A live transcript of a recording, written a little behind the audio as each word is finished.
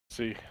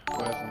See,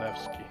 where's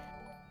Nevsky?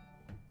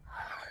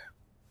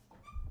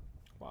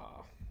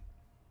 Wow.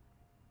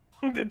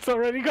 It's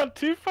already got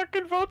 2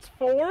 fucking votes.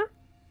 4?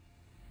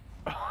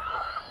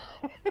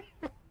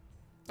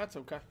 That's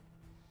okay.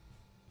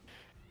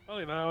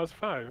 Only now it's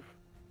 5.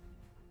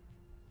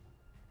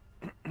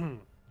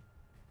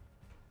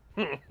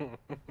 Next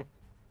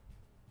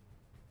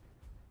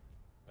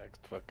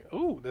fucking.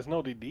 Ooh, there's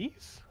no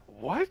DDs?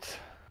 What?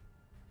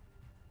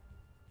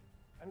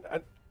 And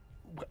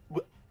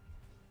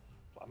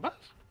what?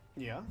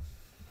 Yeah.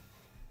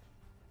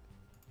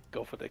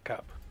 Go for the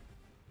cap.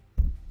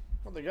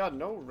 Well, they got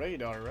no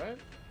radar, right?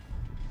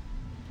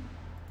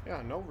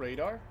 Yeah, no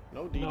radar,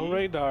 no DD. No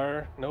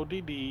radar, no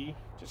DD.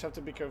 Just have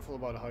to be careful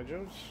about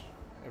hydros.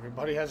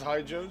 Everybody has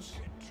hydros.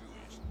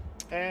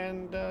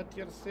 And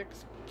tier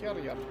 6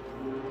 carrier.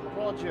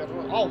 Roger.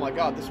 Oh my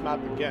god, this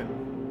map again.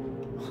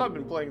 I've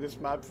been playing this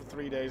map for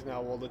 3 days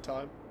now all the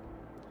time.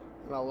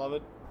 And I love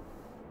it.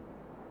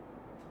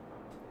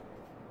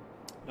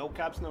 No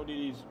caps, no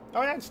DDs.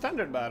 Oh yeah, it's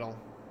standard battle.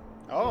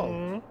 Oh.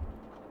 Mm-hmm.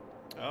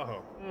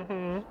 Oh.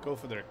 Mm-hmm. Go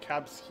for their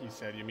caps, he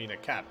said. You mean a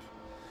cap.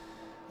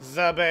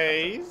 The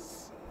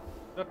base.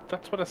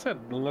 That's what I said.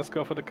 Let's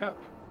go for the cap.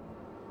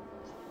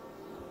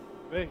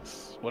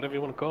 Base, whatever you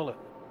want to call it.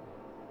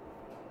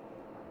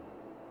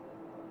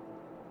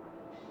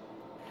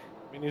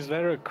 I mean, is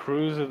there a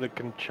cruiser that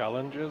can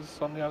challenge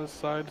us on the other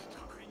side?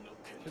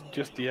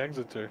 Just the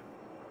Exeter.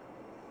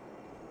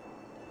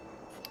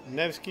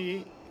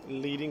 Nevsky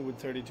leading with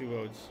 32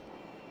 votes.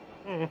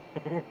 Of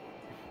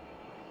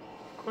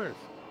course.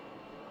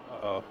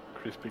 Uh-oh,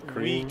 Krispy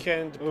Kreme.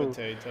 Weekend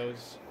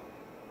potatoes.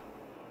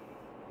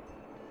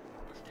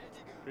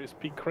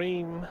 Krispy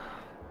Kreme.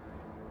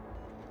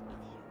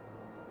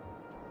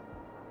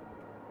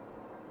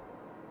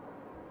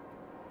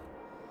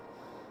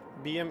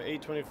 BM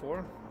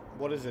 824.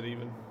 What is it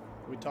even?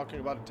 Are we talking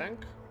about a tank?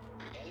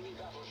 Enemy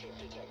battleship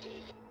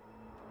detected.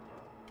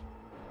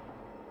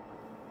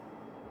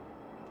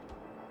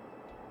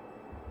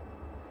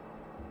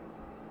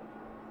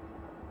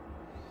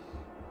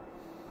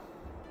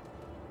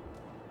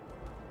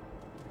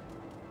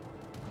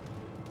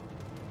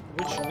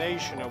 Which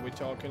nation are we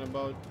talking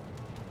about?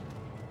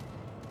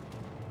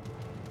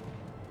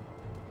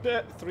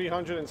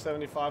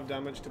 375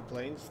 damage to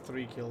planes,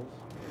 3 kills.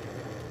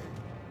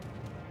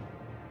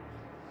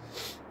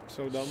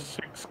 So dumb.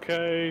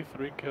 6k,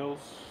 3 kills,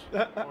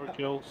 4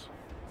 kills.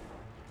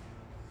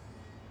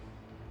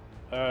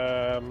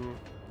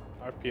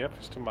 RPF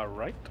is to my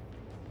right.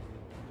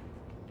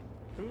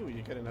 Ooh,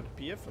 you get another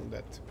PF on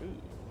that.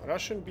 Ooh.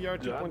 Russian BR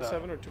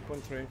 2.7 or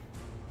 2.3?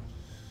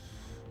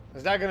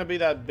 Is that gonna be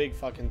that big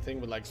fucking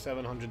thing with like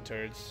 700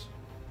 turrets?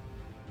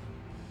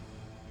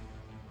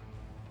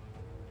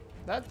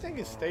 That thing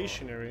is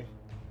stationary.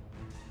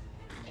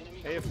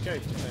 AFK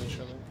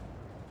potentially.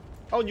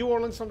 Oh, New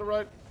Orleans on the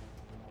right.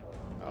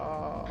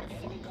 Oh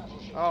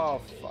fuck.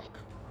 Oh fuck.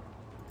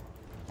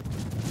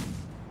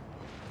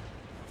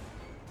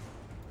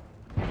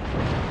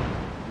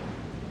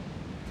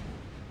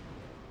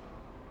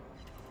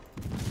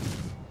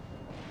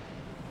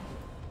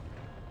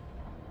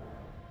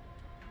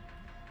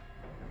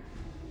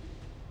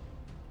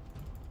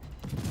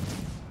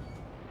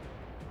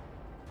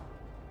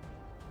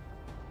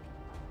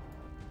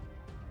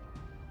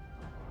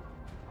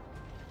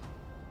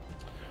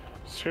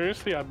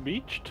 Seriously, I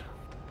beached?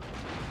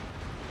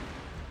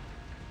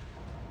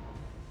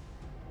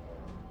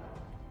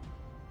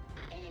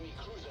 Enemy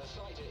cruiser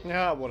sighted.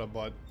 Yeah, what a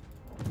butt.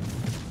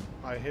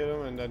 I hit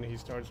him and then he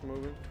starts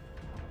moving.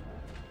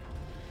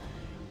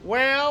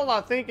 Well,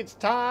 I think it's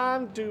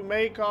time to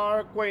make our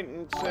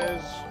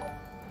acquaintances.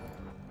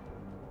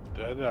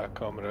 Da-da,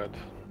 comrade.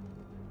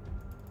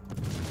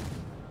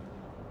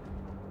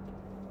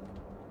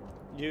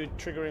 You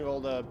triggering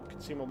all the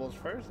consumables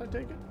first, I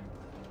take it?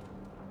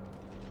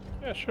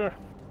 Yeah, sure.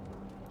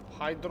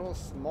 Hydro,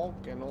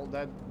 smoke, and all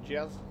that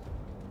jazz.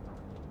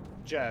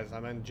 Jazz,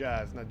 I meant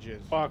jazz, not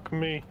jizz. Fuck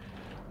me.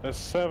 There's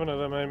 7 of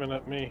them aiming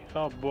at me.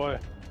 Oh boy.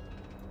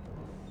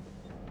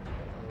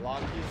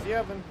 Lucky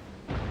 7.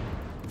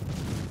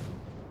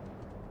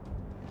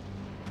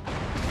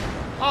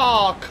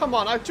 Oh, come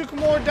on, I took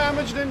more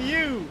damage than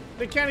you!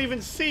 They can't even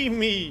see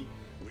me!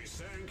 We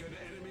sank an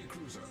enemy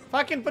cruiser.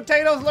 Fucking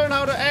potatoes learn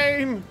how to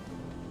aim!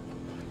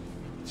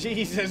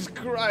 Jesus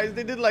Christ,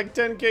 they did like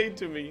 10k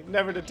to me.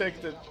 Never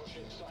detected.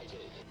 Battleship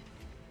sighted.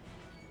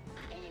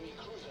 Enemy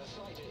cruiser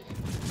sighted.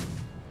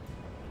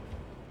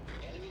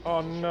 Enemy Oh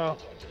no.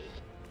 detected.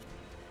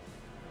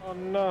 Oh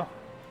no.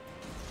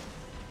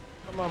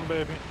 Come on,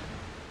 baby.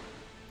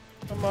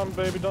 Come on,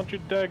 baby. Don't you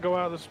dare go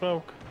out of the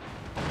smoke.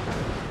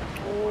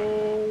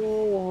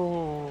 Oh.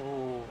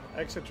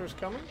 Exeter's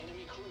coming.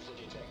 Enemy cruiser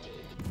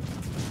detected.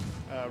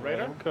 Radar? Let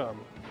him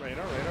come.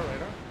 Radar.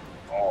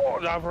 Oh,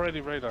 I've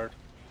already radared.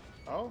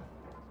 Oh.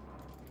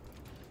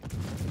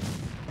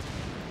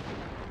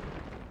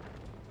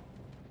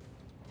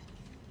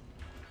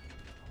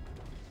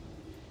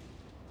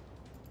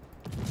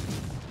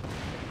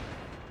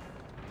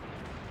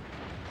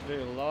 They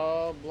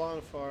love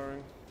blind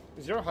firing.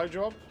 Is your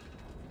hydro up?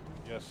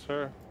 Yes,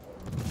 sir.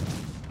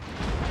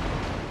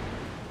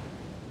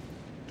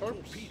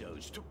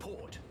 Torpedoes to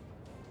port.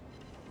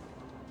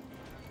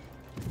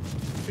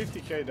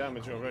 50k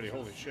damage already,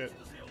 holy shit.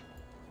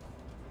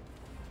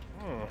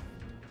 Hmm.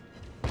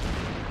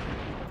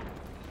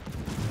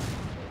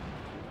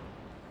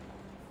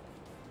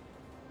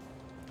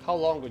 How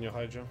long on your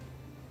Hydra?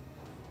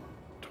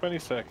 20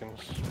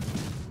 seconds.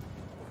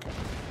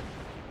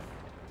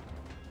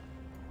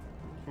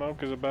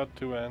 Smoke is about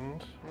to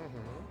end.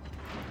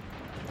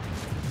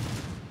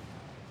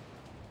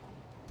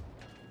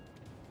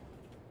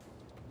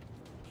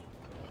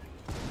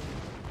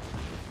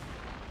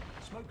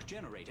 Smoke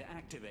generator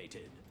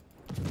activated.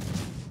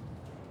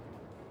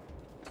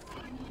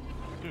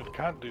 Dude,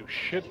 can't do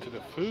shit to the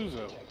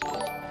Fuso.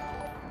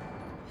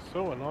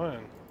 So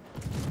annoying.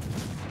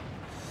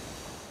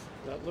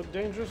 That looked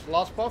dangerous.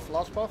 Last puff,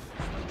 last puff.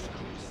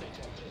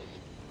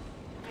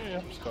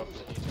 Yeah, stop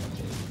it.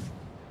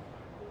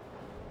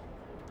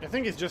 I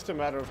think it's just a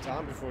matter of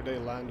time before they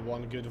land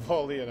one good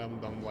volley and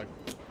I'm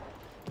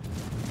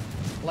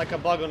like a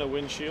bug on a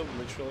windshield,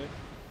 literally.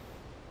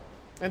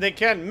 And they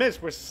can't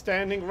miss, we're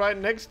standing right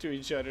next to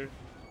each other.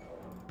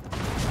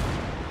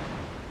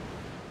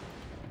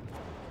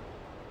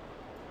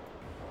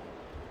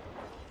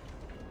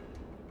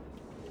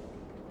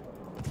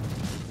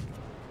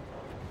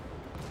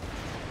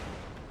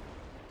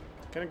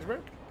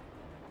 Königsberg?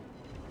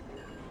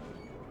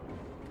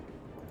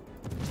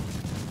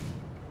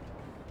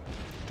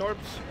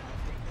 Torps.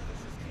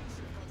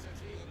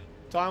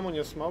 Time on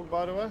your smoke,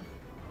 by the way.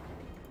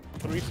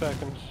 3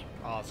 seconds.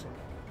 Awesome.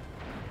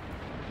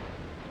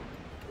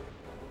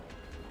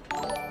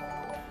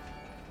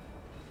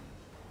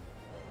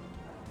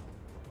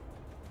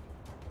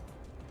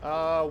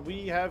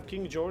 We have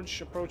King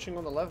George approaching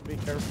on the left. Be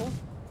careful.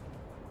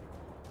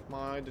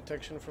 My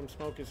detection from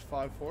smoke is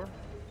 5-4.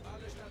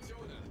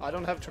 I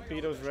don't have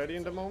torpedoes ready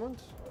in the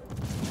moment.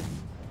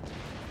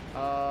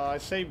 I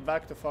say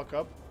back the fuck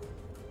up.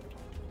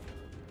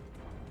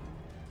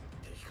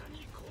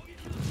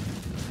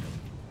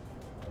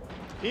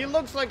 He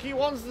looks like he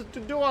wants to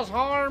do us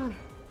harm.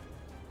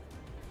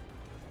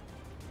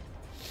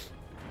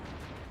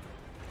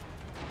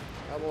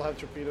 I will have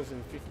torpedoes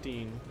in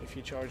 15 if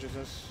he charges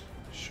us.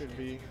 Should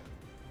be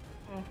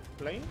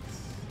planes.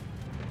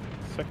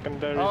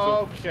 Secondary.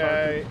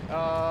 Okay,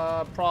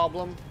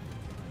 problem.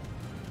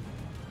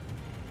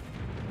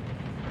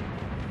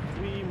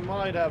 We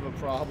might have a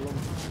problem.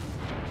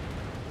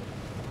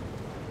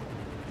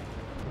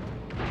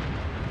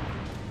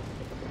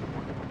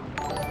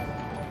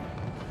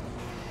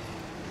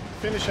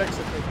 Finish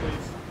exit,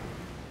 please.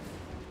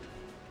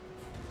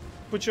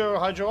 Put your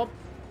hydro up.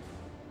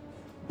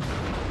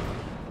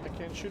 I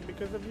can't shoot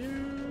because of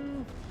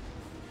you.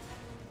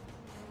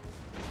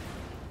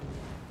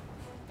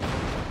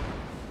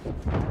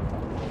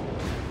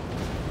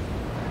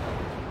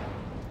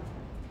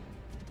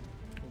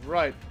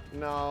 Right,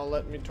 now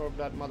let me torp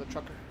that mother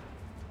trucker.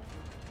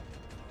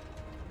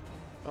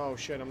 Oh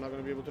shit, I'm not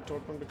gonna be able to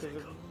torp him because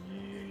of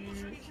you.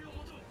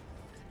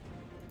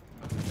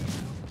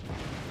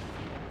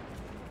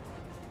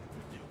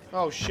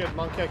 Oh shit,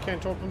 monkey, I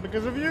can't torp him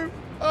because of you.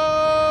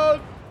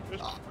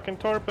 Just fucking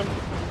torp him.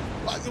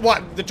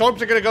 What? The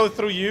torps are gonna go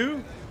through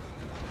you?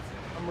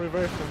 I'm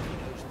reversing.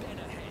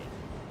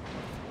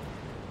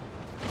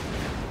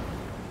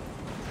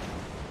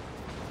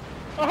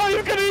 Oh,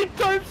 you're gonna eat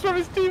torps from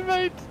his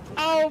teammate!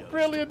 Oh,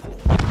 brilliant!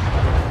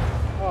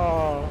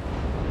 Oh.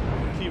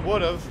 He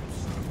would've.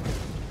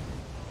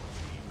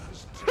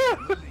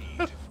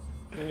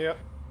 Yep.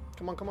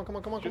 Come on, come on, come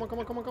on, come on, come on, come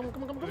on, come on, come on,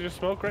 come on, come on. Is your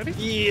smoke ready?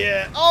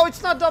 Yeah. Oh,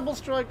 it's not double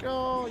strike.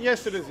 Oh,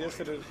 yes it is. Yes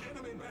it is.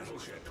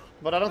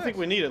 But I don't think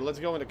we need it. Let's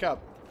go in the cap.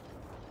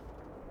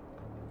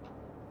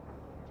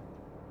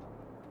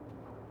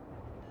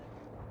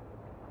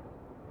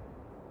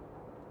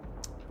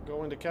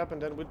 Go in the cap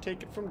and then we'll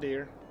take it from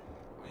there.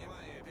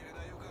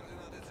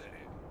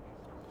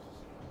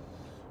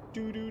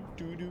 Do do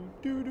do do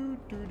do do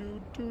do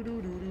do do do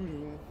do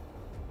do.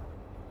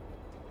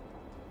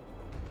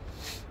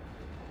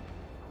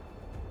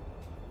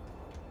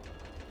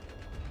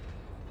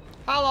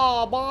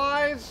 Hello,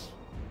 boys.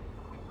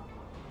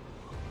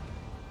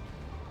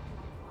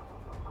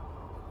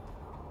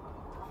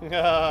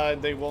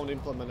 They won't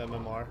implement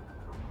MMR.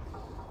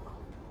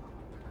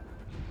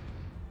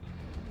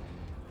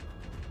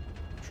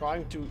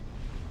 Trying to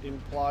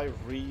imply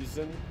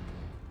reason.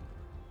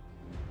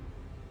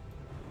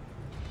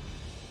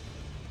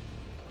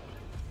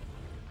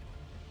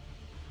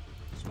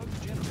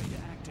 Smoke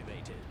generator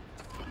activated.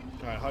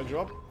 Alright,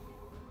 hydro up.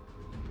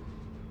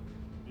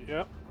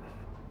 Yep.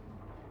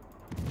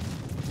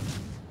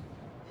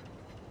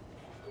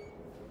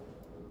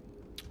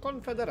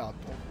 Confederato.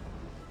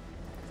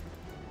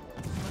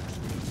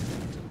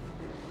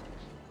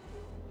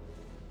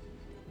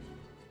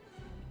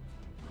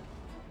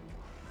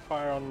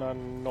 Fire on a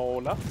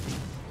Nola.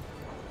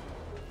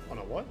 On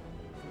a what?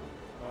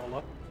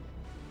 Nola.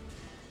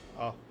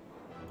 Oh.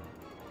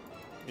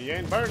 He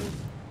ain't burning.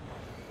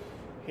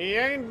 He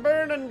ain't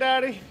burning,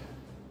 daddy.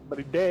 But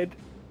he dead.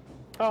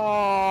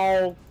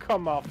 Oh,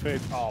 come off it.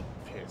 Oh,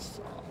 piss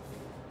off.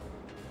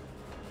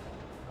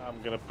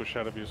 I'm gonna push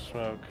out of your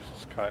smoke.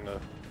 It's kind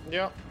of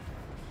Yep.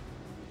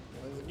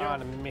 Let's go.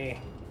 on me.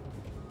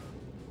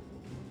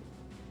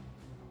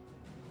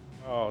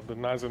 Oh, the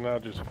Nizer now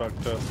just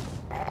fucked up.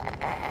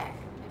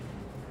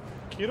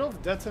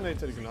 Kirov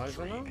detonated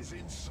Ignizer now? Is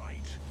in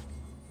sight.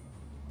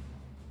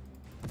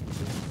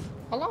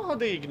 I love how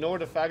they ignore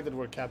the fact that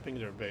we're capping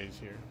their base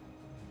here.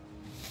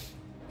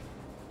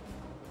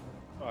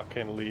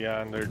 Fucking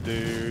Leander,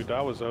 dude. I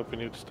was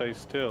hoping you'd stay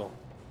still.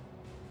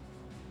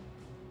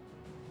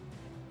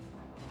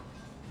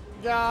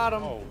 Got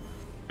him! Oh,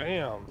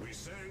 damn. We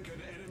sank an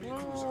enemy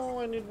cruiser. Oh,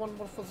 I need one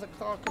more for the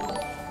Kraken.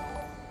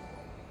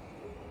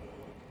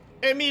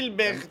 Emil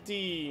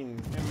Bertin!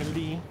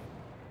 Emily.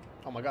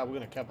 Oh my god, we're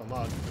gonna cap him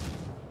out.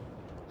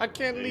 I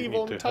can't You leave need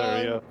on to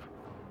time. hurry up.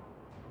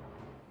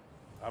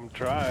 I'm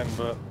trying,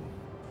 but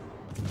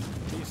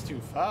He's too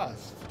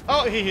fast.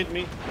 Oh, he hit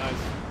me. Nice.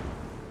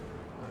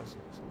 Nice, nice,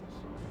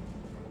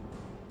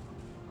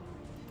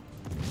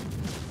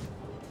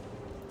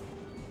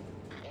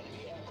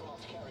 Enemy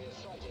aircraft carrier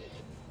sighted.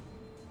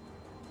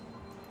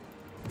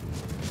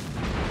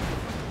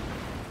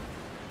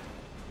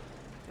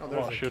 nice. Oh, I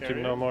there's won't a shoot him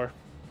carrier. no more.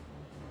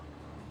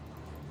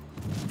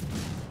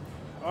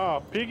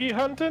 Oh, piggy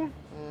hunting?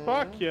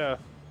 Fuck yeah.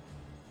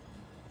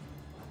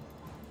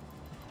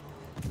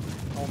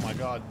 Oh my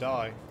god,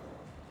 die.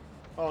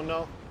 Oh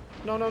no.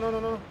 No, no, no, no,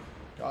 no.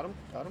 Got him,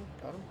 got him,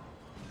 got him.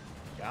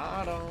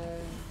 Got him.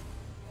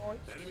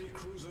 Enemy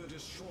cruiser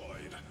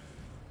destroyed.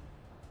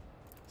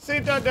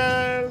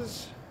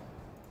 Citadels!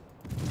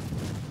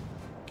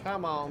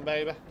 Come on,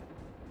 baby.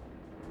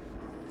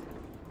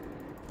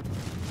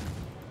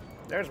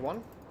 There's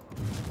one.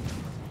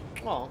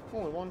 Oh,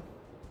 only one.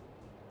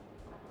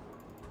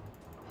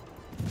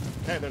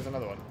 Hey, there's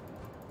another one.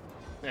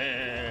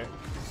 Eh.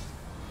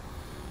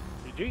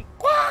 GG.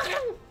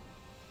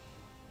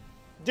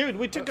 Dude,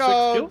 we took 6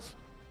 kills?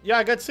 Yeah,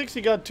 I got 6,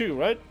 he got 2,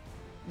 right?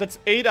 That's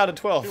 8 out of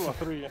 12. 2 or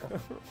 3, yeah.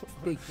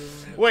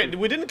 Wait,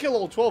 we didn't kill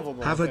all 12 of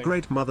them. Have I a think.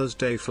 great Mother's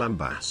Day,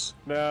 Flambas.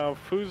 Now,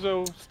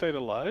 Fuzo stayed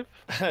alive.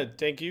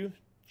 Thank you.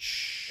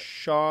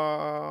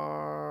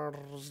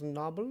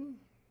 Charsnabel.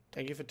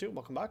 Thank you for 2.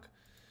 Welcome back.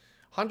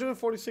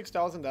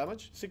 146,000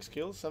 damage, 6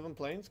 kills, 7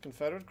 planes,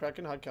 Confederate,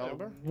 Kraken, high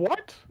caliber.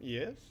 What?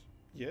 Yes,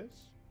 yes,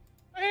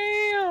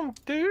 Damn,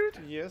 dude.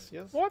 yes,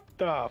 yes. What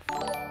the f?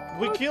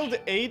 We killed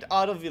 8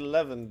 out of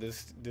 11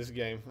 this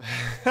game.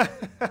 Of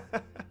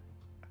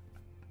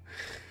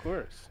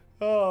course.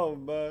 Oh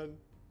man.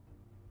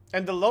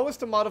 And the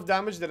lowest amount of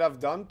damage that I've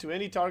done to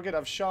any target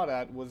I've shot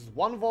at was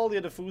 1 volley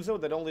at a Fuso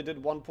that only did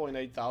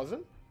 1.8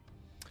 thousand.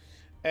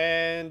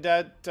 And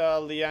that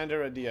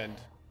Leander at the end.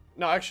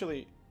 No,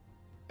 actually,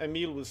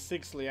 Emil was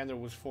 6, Leander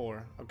was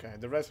 4. Okay,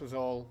 the rest was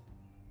all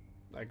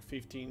like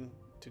 15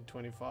 to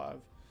 25.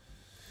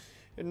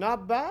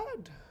 Not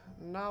bad.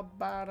 Not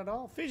bad at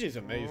all. Fiji's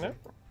amazing.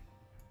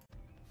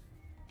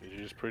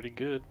 Fiji's pretty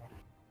good.